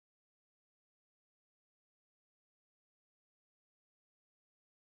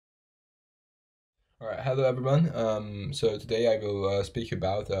All right, hello everyone. So today I will speak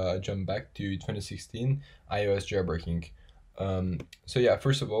about jump back to 2016 iOS jailbreaking. So yeah,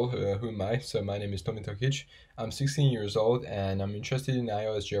 first of all, who am I? So my name is Tomi Tokics. I'm 16 years old and I'm interested in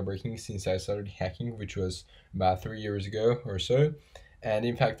iOS jailbreaking since I started hacking, which was about 3 years ago or so. And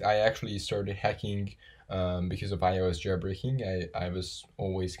in fact, I actually started hacking because of iOS jailbreaking. I was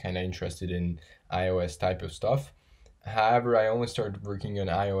always kind of interested in iOS type of stuff. However, I only started working on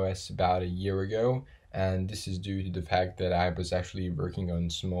iOS about a year ago, and this is due to the fact that I was actually working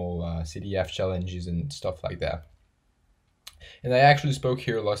on small CDF challenges and stuff like that. And I actually spoke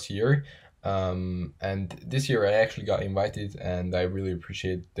here last year, and this year I actually got invited, and I really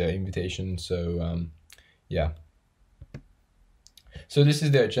appreciate the invitation. So yeah. So this is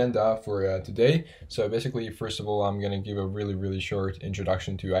the agenda for today. So basically, first of all, I'm going to give a really short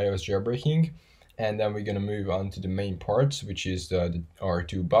introduction to iOS jailbreaking, and then we're going to move on to the main parts, which is our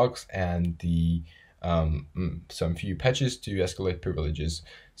two bugs and the some few patches to escalate privileges.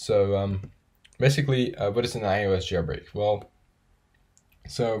 So basically, what is an iOS jailbreak? Well,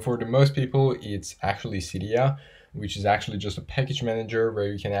 so for the most people, it's actually Cydia, which is actually just a package manager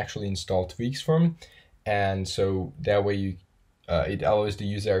where you can actually install tweaks from, and so that way it allows the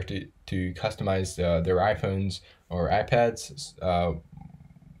user to customize their iPhones or iPads.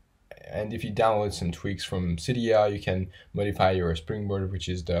 And if you download some tweaks from Cydia, you can modify your springboard, which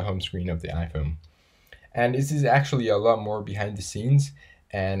is the home screen of the iPhone. And this is actually a lot more behind the scenes,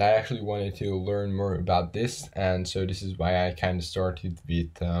 and I actually wanted to learn more about this, and so this is why I kind of started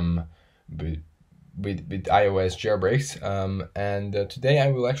with iOS jailbreaks. And today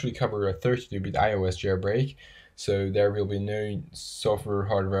I will actually cover a 32-bit iOS jailbreak. So there will be no software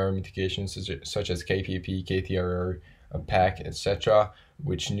hardware mitigations such as KPP, KTRR, PAC, etc.,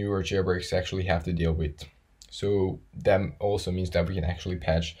 which newer jailbreaks actually have to deal with. So that also means that we can actually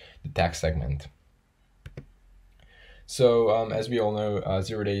patch the text segment. So as we all know,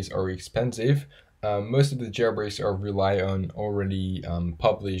 0 days are expensive. Most of the jailbreaks rely on already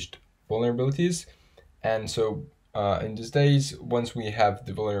published vulnerabilities. And so in these days, once we have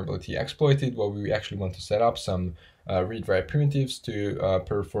the vulnerability exploited, well, we actually want to set up some read-write primitives to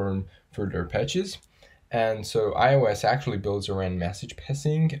perform further patches. And so iOS actually builds around message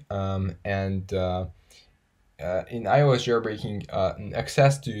passing, and in iOS jailbreaking,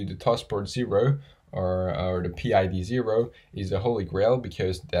 access to the task port 0 or the PID 0 is a holy grail,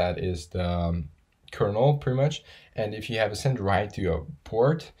 because that is the kernel pretty much. And if you have a send write to a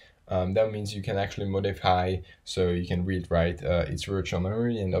port, that means you can actually modify, so you can read write its virtual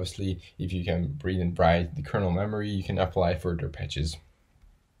memory, and obviously if you can read and write the kernel memory, you can apply further patches.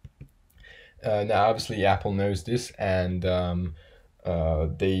 Now obviously Apple knows this, and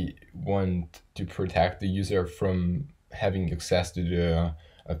they want to protect the user from having access to the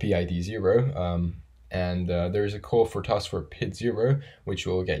PID 0. And there is a call for task for PID 0, which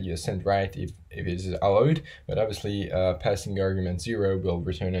will get you a send write if it is allowed, but obviously passing argument 0 will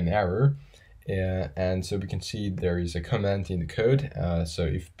return an error. And so we can see there is a comment in the code. So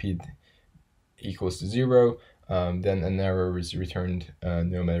if PID equals to 0, then an error is returned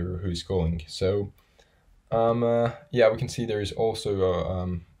no matter who's calling. So yeah, we can see there is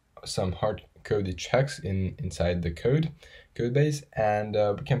also some hard-coded checks inside the code base, and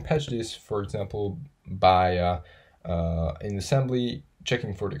we can patch this, for example, by in assembly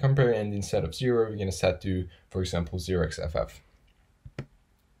checking for the compare, and instead of 0, we're going to set to, for example, 0xFF.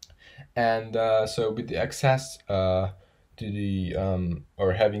 And so with the access to the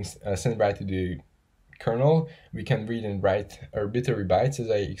or having send write to the kernel, we can read and write arbitrary bytes, as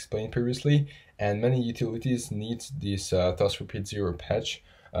I explained previously, and many utilities need this task for PID 0 patch.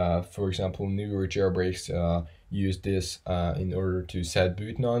 For example, newer jailbreaks use this in order to set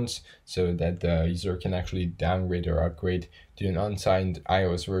boot nonce, so that the user can actually downgrade or upgrade to an unsigned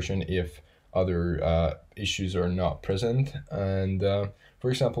iOS version if other issues are not present. And for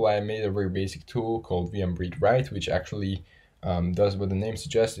example, I made a very basic tool called VM read write, which actually does what the name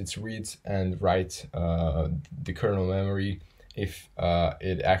suggests. It reads and writes the kernel memory if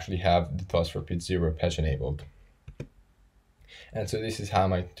it actually have the task for PID 0 patch enabled. And so this is how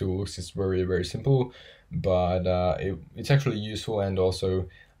my tool looks. It's very simple, but it's actually useful, and also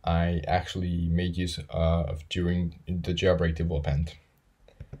I actually made use of during the jailbreak development.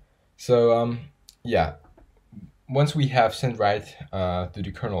 So yeah, once we have send write to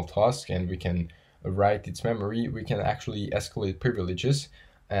the kernel task and we can write its memory, we can actually escalate privileges.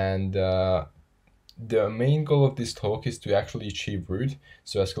 And the main goal of this talk is to actually achieve root,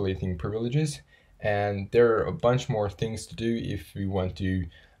 so escalating privileges. And there are a bunch more things to do if we want to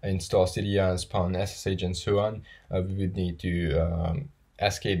install Cydia and spawn SSH and so on. We would need to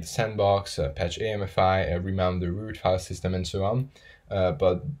escape the sandbox, patch AMFI, remount the root file system, and so on.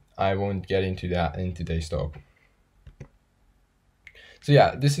 But I won't get into that in today's talk. So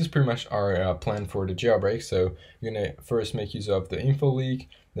yeah, this is pretty much our plan for the jailbreak. So we're gonna first make use of the info leak,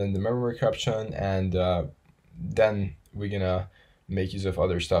 then the memory corruption, and then we're gonna make use of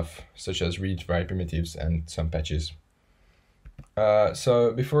other stuff such as read write primitives and some patches.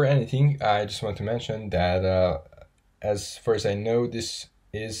 So before anything, I just want to mention that as far as I know, this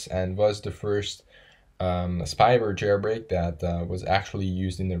is and was the first spyware jailbreak that was actually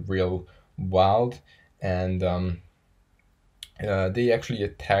used in the real world, and they actually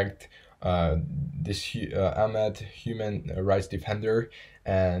attacked this Ahmed human rights defender,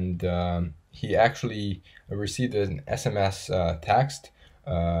 and he actually received an SMS text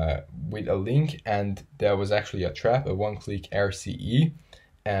with a link, and there was actually a trap, a one-click RCE,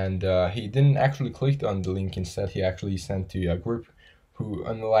 and he didn't actually click on the link. Instead, he actually sent to a group who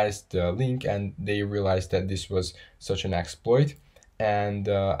analyzed the link, and they realized that this was such an exploit. And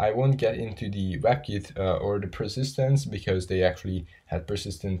I won't get into the WebKit or the persistence, because they actually had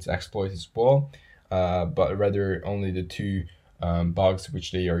persistence exploit as well, but rather only the two bugs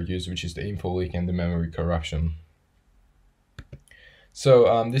which they are used, which is the info leak and the memory corruption.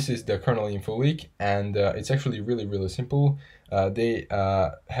 So this is the kernel info leak, and it's actually really simple. They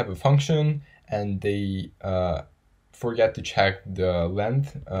have a function, and they forget to check the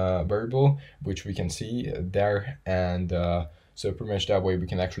length variable, which we can see there, and so pretty much that way we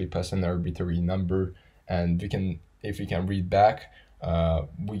can actually pass an arbitrary number, and we can, if we can read back,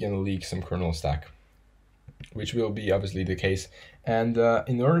 we can leak some kernel stack, which will be obviously the case. And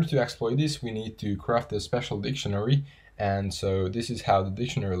in order to exploit this, we need to craft a special dictionary. And so this is how the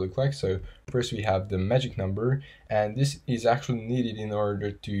dictionary looks like. So first we have the magic number, and this is actually needed in order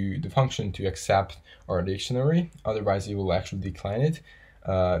to the function to accept our dictionary, otherwise it will actually decline it.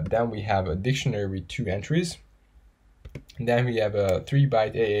 Then we have a dictionary with 2 entries. And then we have a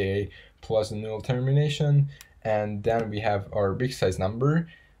 3-byte AAA plus a null termination, and then we have our big size number,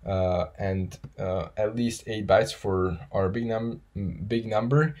 and at least 8 bytes for our big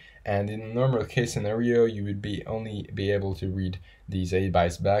number. And in a normal case scenario, you would only be able to read these 8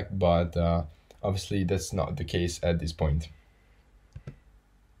 bytes back, but obviously that's not the case at this point.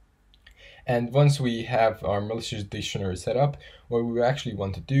 And once we have our malicious dictionary set up, what we actually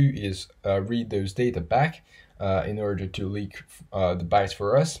want to do is read those data back in order to leak the bytes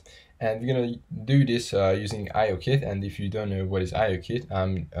for us. And we're gonna do this using IOKit. And if you don't know what is IOKit,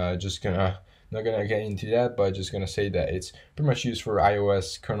 I'm just not gonna get into that, but just gonna say that it's pretty much used for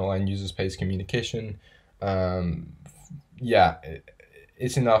iOS kernel and user space communication. Yeah,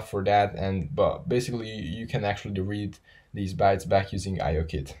 it's enough for that. But basically, you can actually read these bytes back using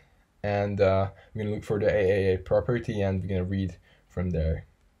IOKit. And we're gonna look for the AAA property, and we're gonna read from there.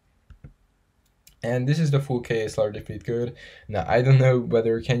 And this is the full KSLR defeat code. Now, I don't know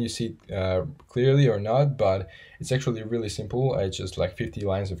whether can you see it clearly or not, but it's actually really simple. It's just like 50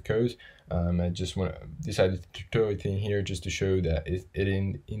 lines of code. I just decided to throw it in here just to show that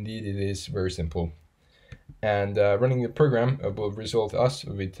indeed it is very simple. And running the program will result us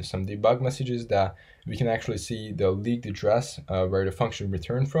with some debug messages that we can actually see the leaked address where the function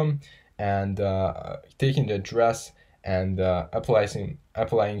returned from, and taking the address and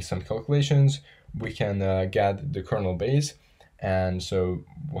applying some calculations, we can get the kernel base. And so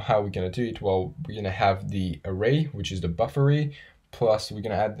how we're gonna do it? Well, we're gonna have the array, which is the buffer array, plus we're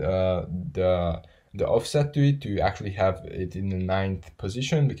gonna add the offset to it to actually have it in the 9th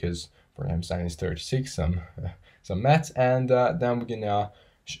position, because for Einstein is 36, some maths. And then we're gonna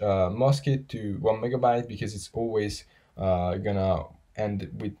mask it to 1 megabyte, because it's always gonna end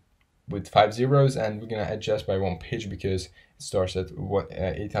with 5 zeros, and we're gonna adjust by 1 page because it starts at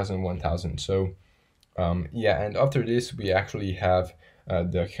 8000 1000. So yeah, and after this we actually have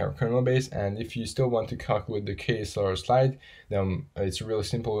the kernel base. And if you still want to calculate the KSLR slide, then it's really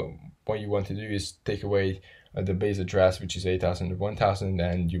simple. What you want to do is take away the base address, which is 8000 1000,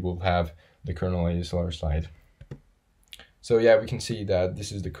 and you will have the kernel ASLR slide. So yeah, we can see that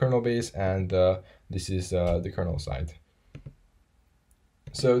this is the kernel base, and this is the kernel side.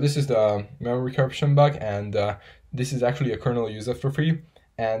 So this is the memory corruption bug, and this is actually a kernel used for free.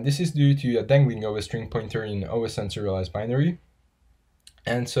 And this is due to a dangling of a string pointer in OS unserialized binary.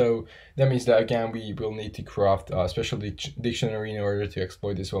 And so that means that again, we will need to craft a special dictionary in order to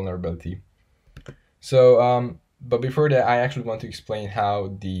exploit this vulnerability. So, but before that, I actually want to explain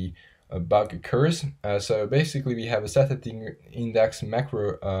how the bug occurs. So basically, we have a setIndex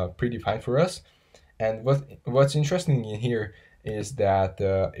macro predefined for us. And what's interesting in here is that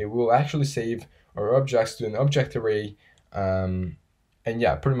it will actually save our objects to an object array And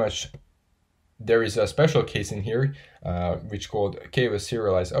yeah, pretty much there is a special case in here, which called KOS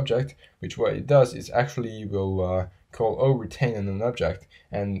serialized object, which what it does is actually will call retain on an object.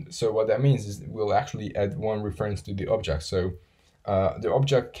 And so what that means is we'll actually add one reference to the object. So the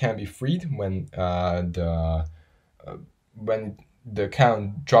object can be freed when the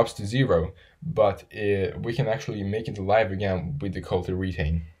count drops to 0, but we can actually make it alive again with the call to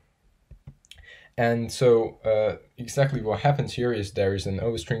retain. And so exactly what happens here is there is an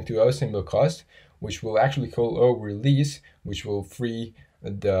O string to O symbol cost, which will actually call O release, which will free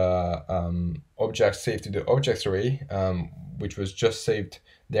the object saved to the objects array, which was just saved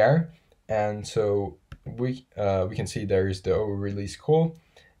there. And so we can see there is the O release call,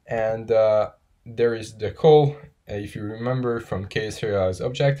 and there is the call, if you remember, from KSerialized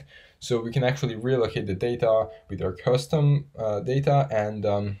object. So we can actually relocate the data with our custom data,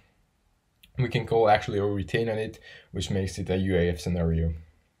 and we can call actually or retain on it, which makes it a UAF scenario.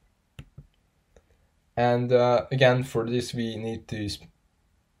 And again, for this we need to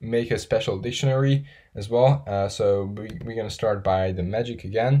make a special dictionary as well. So we're going to start by the magic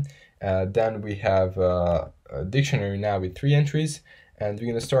again. Then we have a dictionary now with 3 entries, and we're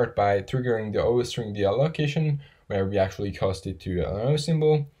going to start by triggering the O string deallocation, where we actually cast it to an O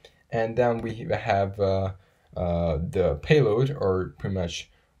symbol. And then we have the payload, or pretty much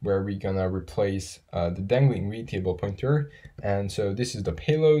where we're gonna replace the dangling v table pointer. And so this is the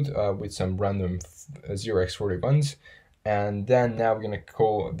payload with some random 0x41s. And then now we're gonna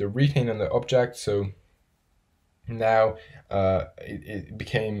call the retain on the object. So now it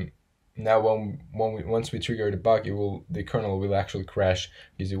became, now once we trigger the bug, the kernel will actually crash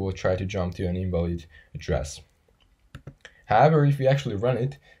because it will try to jump to an invalid address. However, if we actually run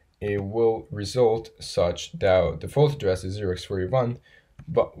it, it will result such that the default address is 0x41,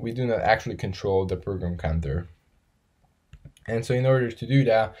 but we do not actually control the program counter. And so in order to do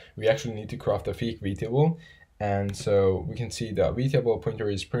that, we actually need to craft a fake vtable. And so we can see that vtable pointer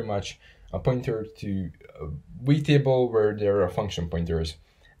is pretty much a pointer to a vtable where there are function pointers.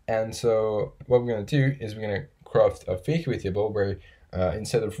 And so what we're going to do is we're going to craft a fake vtable where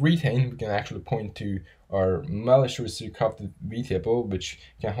instead of retain, we can actually point to our maliciously crafted vtable, which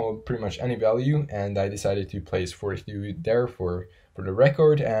can hold pretty much any value. And I decided to place 42 there for the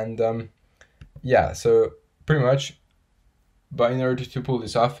record. And yeah, so pretty much, but in order to pull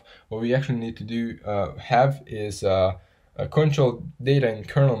this off, what we actually need to do is control data in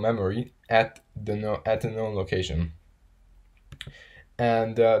kernel memory at the known location.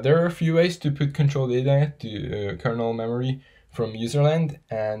 And there are a few ways to put control data to kernel memory from userland,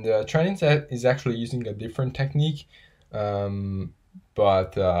 and Trident is actually using a different technique,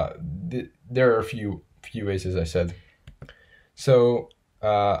 but there are a few ways, as I said. So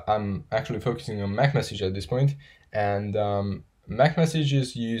I'm actually focusing on Mac message at this point, and Mac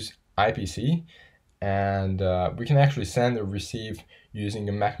messages use IPC, and we can actually send or receive using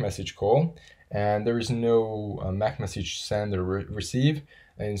a Mac message call, and there is no Mac message send or receive.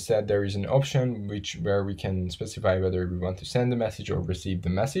 Instead, there is an option where we can specify whether we want to send the message or receive the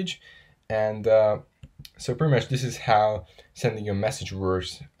message. And so pretty much this is how sending a message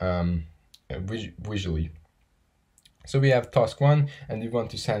works visually. So we have task 1, and we want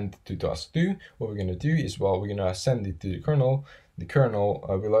to send to task 2. What we're going to do is, well, we're going to send it to the kernel. The kernel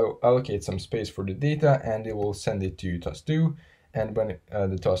will allocate some space for the data, and it will send it to task 2. And when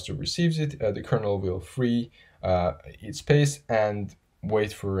the task 2 receives it, the kernel will free its space and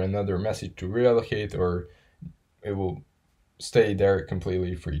wait for another message to reallocate, or it will stay there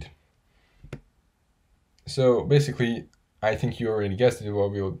completely freed. So basically, I think you already guessed it,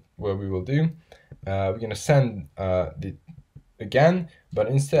 what we will do. We're going to send it again, but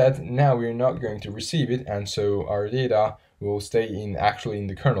instead now we're not going to receive it, and so our data will stay actually in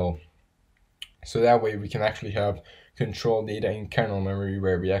the kernel. So that way we can actually have control data in kernel memory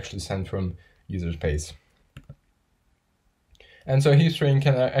where we actually send from user space. And so heap string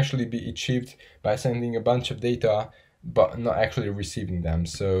can actually be achieved by sending a bunch of data, but not actually receiving them.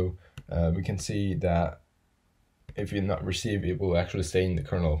 So we can see that if you not receive, it will actually stay in the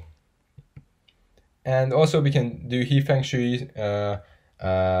kernel. And also we can do heap function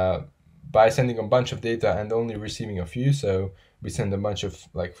by sending a bunch of data and only receiving a few. So we send a bunch of,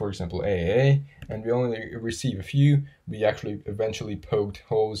 like, for example, AAA, and we only receive a few. We actually eventually poked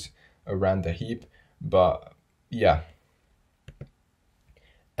holes around the heap, but yeah.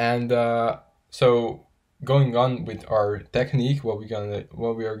 And so going on with our technique, what we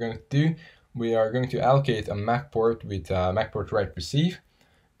are going to do, we are going to allocate a MAC port with MAC port write receive,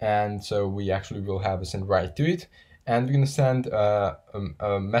 and so we actually will have a send write to it, and we're going to send a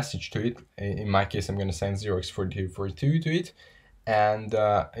message to it. In my case, I'm going to send 0x4242 to it, and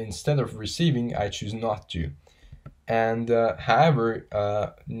instead of receiving, I choose not to. And however,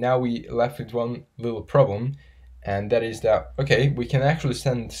 now we left with one little problem, and that is that, okay, we can actually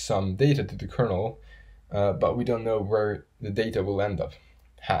send some data to the kernel, but we don't know where the data will end up.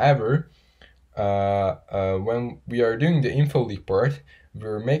 However, when we are doing the info leak part,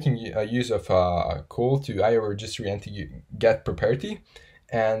 we're making use of a call to IO registry and to get property,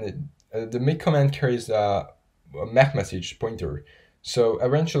 and the make command carries a MAC message pointer. So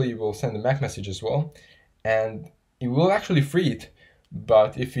eventually we'll send a MAC message as well, and it will actually free it.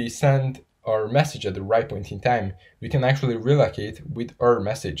 But if we send our message at the right point in time, we can actually relocate with our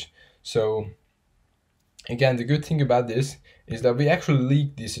message. So again, the good thing about this is that we actually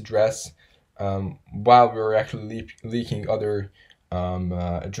leak this address while we're actually leaking other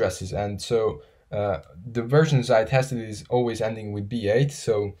addresses. And so the versions I tested is always ending with B8.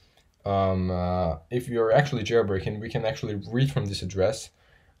 So if you're actually jailbreaking, we can actually read from this address.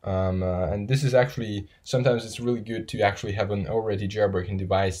 And this is actually, sometimes it's really good to actually have an already jailbreaking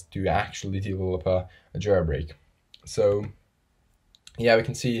device to actually develop a jailbreak. So yeah, we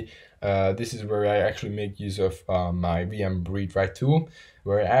can see this is where I actually make use of my VM read write tool,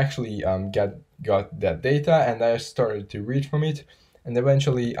 where I actually got that data and I started to read from it, and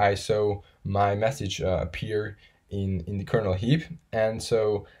eventually I saw my message appear in the kernel heap. And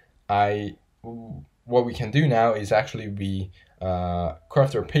so what we can do now is actually we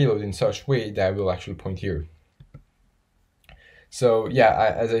craft our payload in such way that will actually point here. So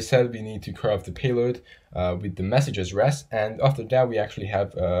yeah, as I said, we need to craft the payload with the message as rest, and after that we actually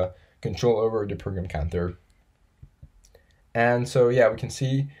have control over the program counter. And so yeah, we can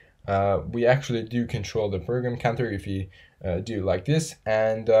see we actually do control the program counter if we do like this,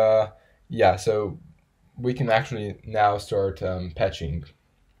 and yeah, so we can actually now start patching.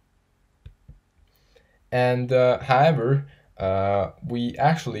 And however, we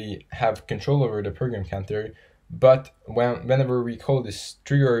actually have control over the program counter, but whenever we call this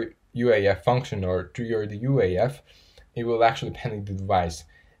trigger UAF function or trigger the UAF, it will actually panic the device.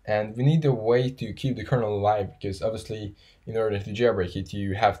 And we need a way to keep the kernel alive, because obviously in order to jailbreak it,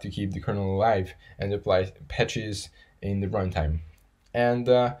 you have to keep the kernel alive and apply patches in the runtime. And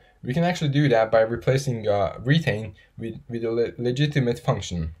we can actually do that by replacing retain with a legitimate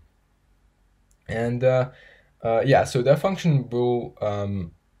function. And yeah, so that function will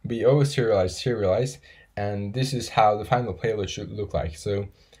be always serialized, and this is how the final payload should look like. So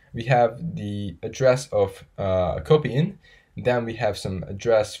we have the address of a copy in, then we have some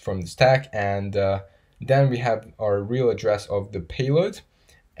address from the stack, and then we have our real address of the payload,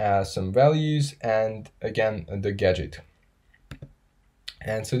 some values, and again the gadget.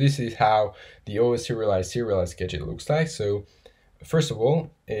 And so this is how the always serialized gadget looks like. So first of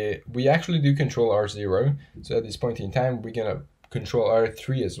all, we actually do control R0. So at this point in time, we're gonna control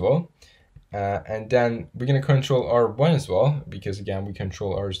R3 as well. And then we're gonna control R1 as well, because again, we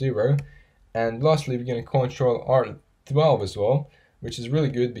control R0. And lastly, we're gonna control R12 as well, which is really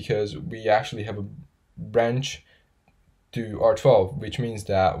good because we actually have a branch to R12, which means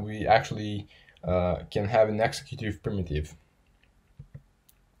that we actually can have an executive primitive.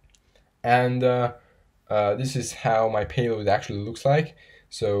 And this is how my payload actually looks like.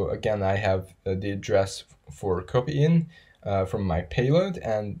 So again, I have the address for copy in from my payload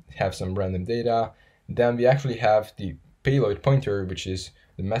and have some random data. Then we actually have the payload pointer, which is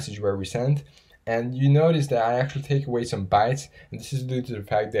the message where we send. And you notice that I actually take away some bytes, and this is due to the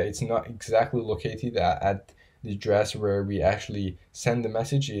fact that it's not exactly located at the address where we actually send the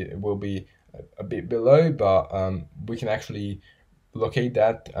message. It will be a bit below, but we can actually locate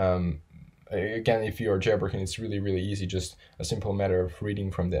that. Again, if you're jailbreaking, it's really easy, just a simple matter of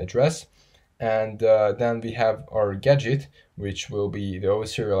reading from the address. And then we have our gadget, which will be the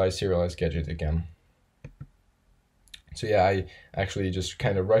always serialized gadget again. So yeah, I actually just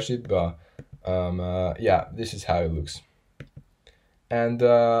kind of rushed it, but yeah, this is how it looks. And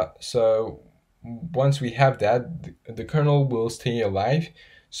so once we have that, the kernel will stay alive.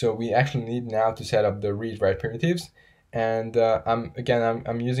 So we actually need now to set up the read-write primitives. And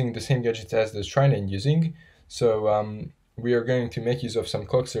I'm using the same gadgets as the Shrine I'm using. So we are going to make use of some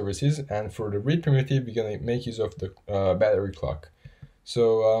clock services, and for the read primitive, we're going to make use of the battery clock.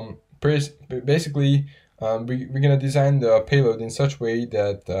 So basically, we're going to design the payload in such a way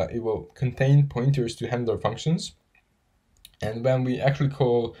that it will contain pointers to handler functions. And when we actually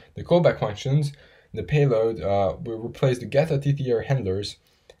call the callback functions, the payload will replace the get.ttr handlers,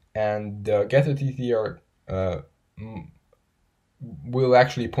 and the get.ttr will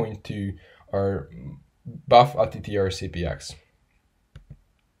actually point to our buff.ttr CPX.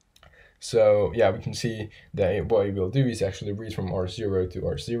 So yeah, we can see that what it will do is actually read from R0 to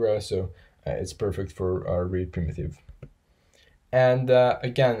R0, so it's perfect for our read primitive. And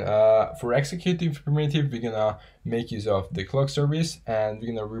again, for executive primitive, we're gonna make use of the clock service, and we're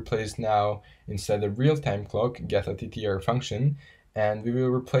gonna replace now, instead of real-time clock, get a TTR function, and we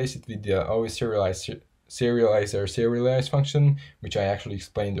will replace it with the always serialize function, which I actually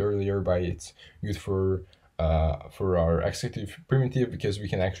explained earlier by it's good for our executive primitive, because we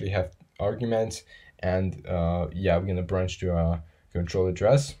can actually have arguments, and yeah, we're gonna branch to a control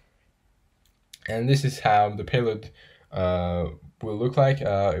address. And this is how the payload will look like.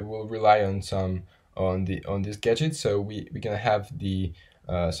 It will rely on this gadget. So we're gonna have the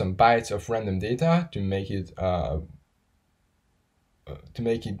some bytes of random data to make it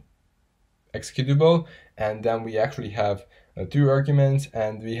executable, and then we actually have 2 arguments,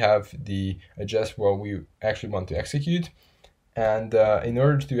 and we have the address what we actually want to execute. And in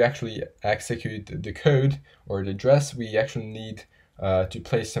order to actually execute the code or the address, we actually need to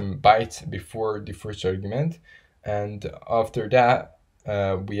place some bytes before the first argument. And after that,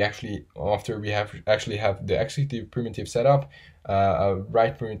 after we have the executive primitive set up, a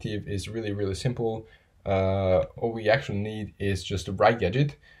write primitive is really simple. All we actually need is just a write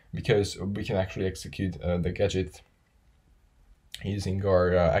gadget, because we can actually execute the gadget using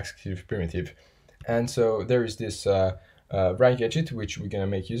our executive primitive. And so there is this write gadget which we're gonna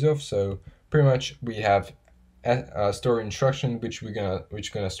make use of. So pretty much we have a store instruction which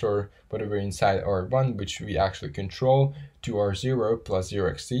gonna store whatever inside R1, which we actually control, to R0 plus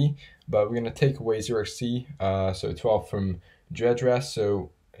 0xc, but we're gonna take away 0xc, so 12 from the address,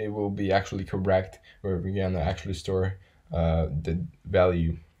 so it will be actually correct where we're gonna actually store the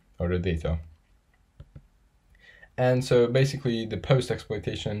value or the data. And so basically the post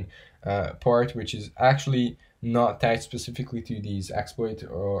exploitation part, which is actually not tied specifically to these exploits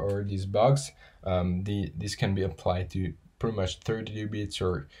or these bugs, this can be applied to pretty much 32 bits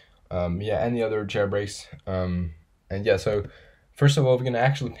or yeah, any other jailbreaks. And yeah, so first of all, we're gonna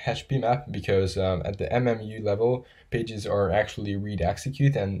actually patch PMAP, because at the MMU level, pages are actually read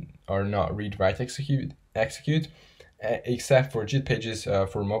execute and are not read write execute, except for JIT pages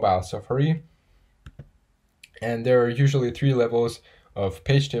for mobile Safari. And there are usually 3 levels of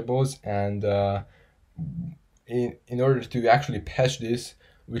page tables, and in order to actually patch this,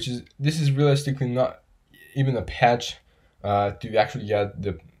 this is realistically not even a patch to actually get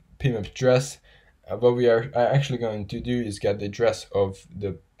the PMAP address. What we are actually going to do is get the address of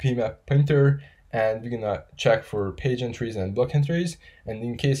the PMAP pointer, and we're gonna check for page entries and block entries. And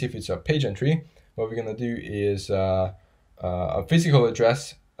in case if it's a page entry, what we're gonna do is a physical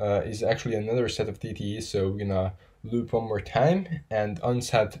address is actually another set of TTEs, so we're gonna loop one more time and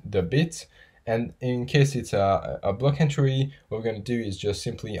unset the bits. And in case it's a block entry, what we're gonna do is just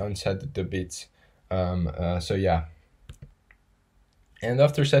simply unset the bits. So yeah. And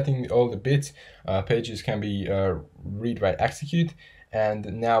after setting all the bits, pages can be read, write, execute,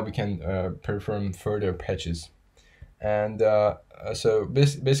 and now we can perform further patches. And so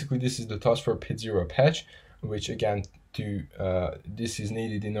basically this is the task for PID0 patch, which again, this is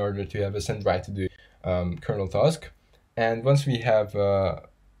needed in order to have a send write to the kernel task. And once we have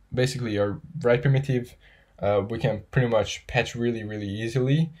basically our write primitive, we can pretty much patch really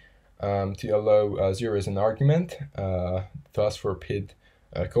easily to allow 0 as an argument, task for PID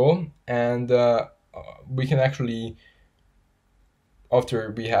call. And we can actually,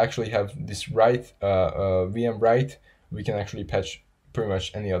 after we actually have this write, VM write, we can actually patch pretty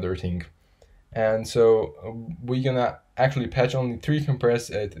much any other thing. And so we're gonna actually patch only 3 compress.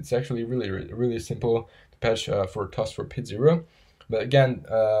 It's actually really simple to patch for task for PID0. But again,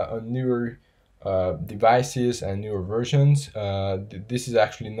 on newer devices and newer versions, this is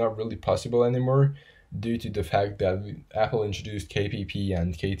actually not really possible anymore, due to the fact that Apple introduced KPP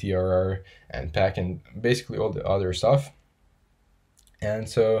and KTRR and PAC and basically all the other stuff. And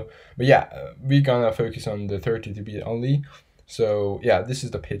so, but yeah, we're gonna focus on the 32-bit only. So yeah, this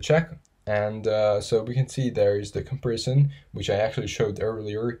is the PID check. And so we can see there is the comparison, which I actually showed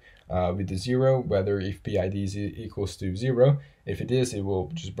earlier with the 0, whether if PID is equals to 0. If it is, it will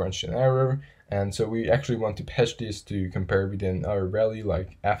just branch an error. And so we actually want to patch this to compare with another value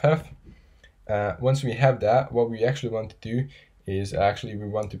like FF. Once we have that, what we actually want to do is actually we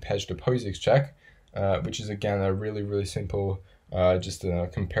want to patch the POSIX check, which is again a really simple just a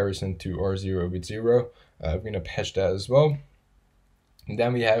comparison to R0 with 0. We're going to patch that as well. And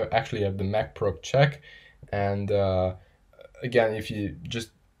then we actually have the macproc check, and again, if you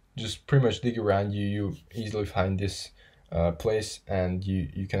just pretty much dig around, you easily find this place, and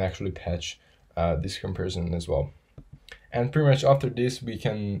you can actually patch this comparison as well. And pretty much after this, we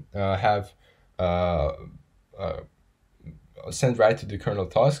can have send write to the kernel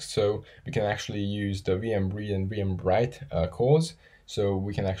task. So we can actually use the VM read and VM write calls. So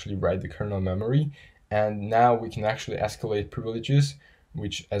we can actually write the kernel memory. And now we can actually escalate privileges,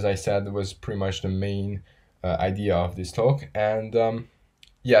 which, as I said, was pretty much the main idea of this talk. And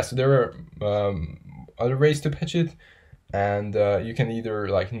yeah, so there are other ways to patch it. And you can either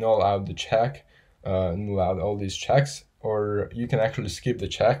like null out the check, null out all these checks, or you can actually skip the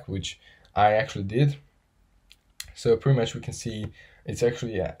check, which I actually did. So pretty much we can see it's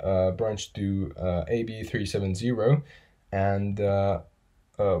actually branched to AB370, and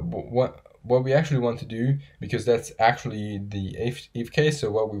what we actually want to do, because that's actually the if case.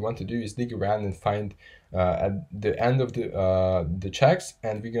 So what we want to do is dig around and find at the end of the checks,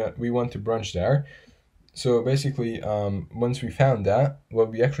 and we want to branch there. So basically, once we found that,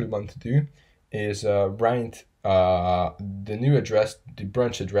 what we actually want to do is write the new address, the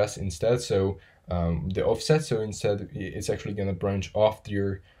branch address instead. So the offset. So instead, it's actually going to branch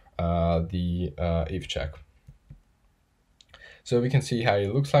after the if check. So we can see how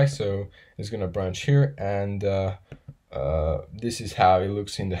it looks like. So it's going to branch here, and this is how it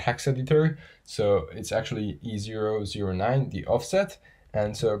looks in the hex editor. So it's actually E009, the offset.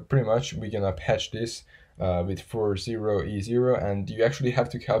 And so pretty much we're going to patch this with 40E0, and you actually have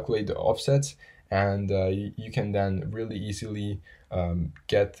to calculate the offsets, and you can then really easily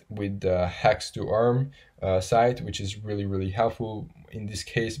get with the hex to ARM site, which is really helpful in this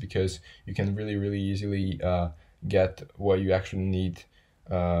case, because you can really easily get what you actually need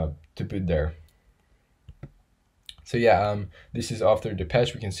to put there. So yeah, this is after the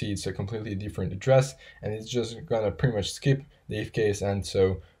patch. We can see it's a completely different address, and it's just gonna pretty much skip the if case, and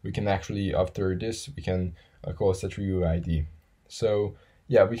so we can actually, after this, we can call set_UID. So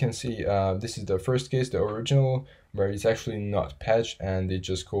yeah, we can see this is the first case, the original, where it's actually not patched, and it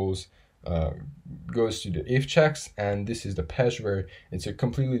just calls goes to the if checks, and this is the patch where it's a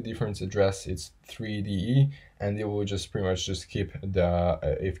completely different address. It's 3DE, and it will just pretty much just skip the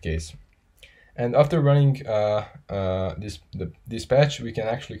if case. And after running this patch, we can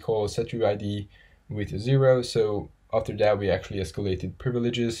actually call set_UID with 0. So after that, we actually escalated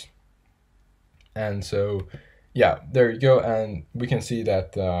privileges. And so, yeah, there you go. And we can see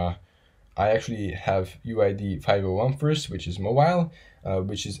that I actually have UID 501 first, which is mobile,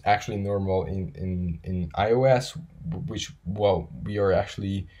 which is actually normal in iOS, which, well, we are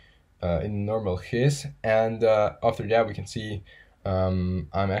actually in normal case. And after that, we can see I'm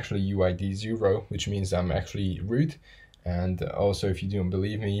actually UID 0, which means I'm actually root. And also, if you don't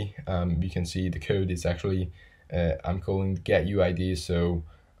believe me, you can see the code is actually I'm calling get UID. So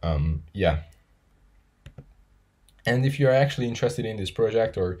yeah. And if you're actually interested in this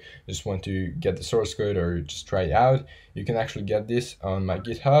project, or just want to get the source code or just try it out, you can actually get this on my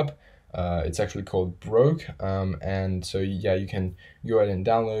GitHub. It's actually called Broke, and so yeah, you can go ahead and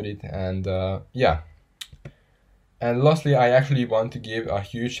download it. And yeah. And lastly, I actually want to give a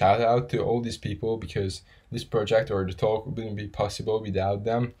huge shout out to all these people, because this project or the talk wouldn't be possible without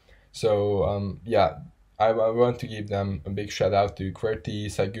them. So yeah, I want to give them a big shout out to QWERTY,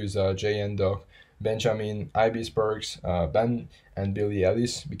 Sagusa, JNDoc, Benjamin, Ibisbergs, Ben, and Billy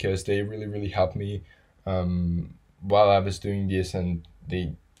Ellis, because they really helped me while I was doing this, and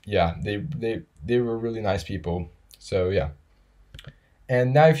they were really nice people. So yeah.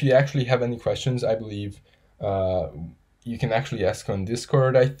 And now, if you actually have any questions, I believe you can actually ask on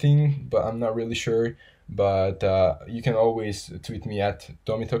Discord, I think, but I'm not really sure. But you can always tweet me at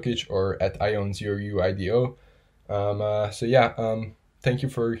Tomi Tokic or at Ion0UIDO. So yeah, thank you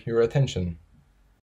for your attention.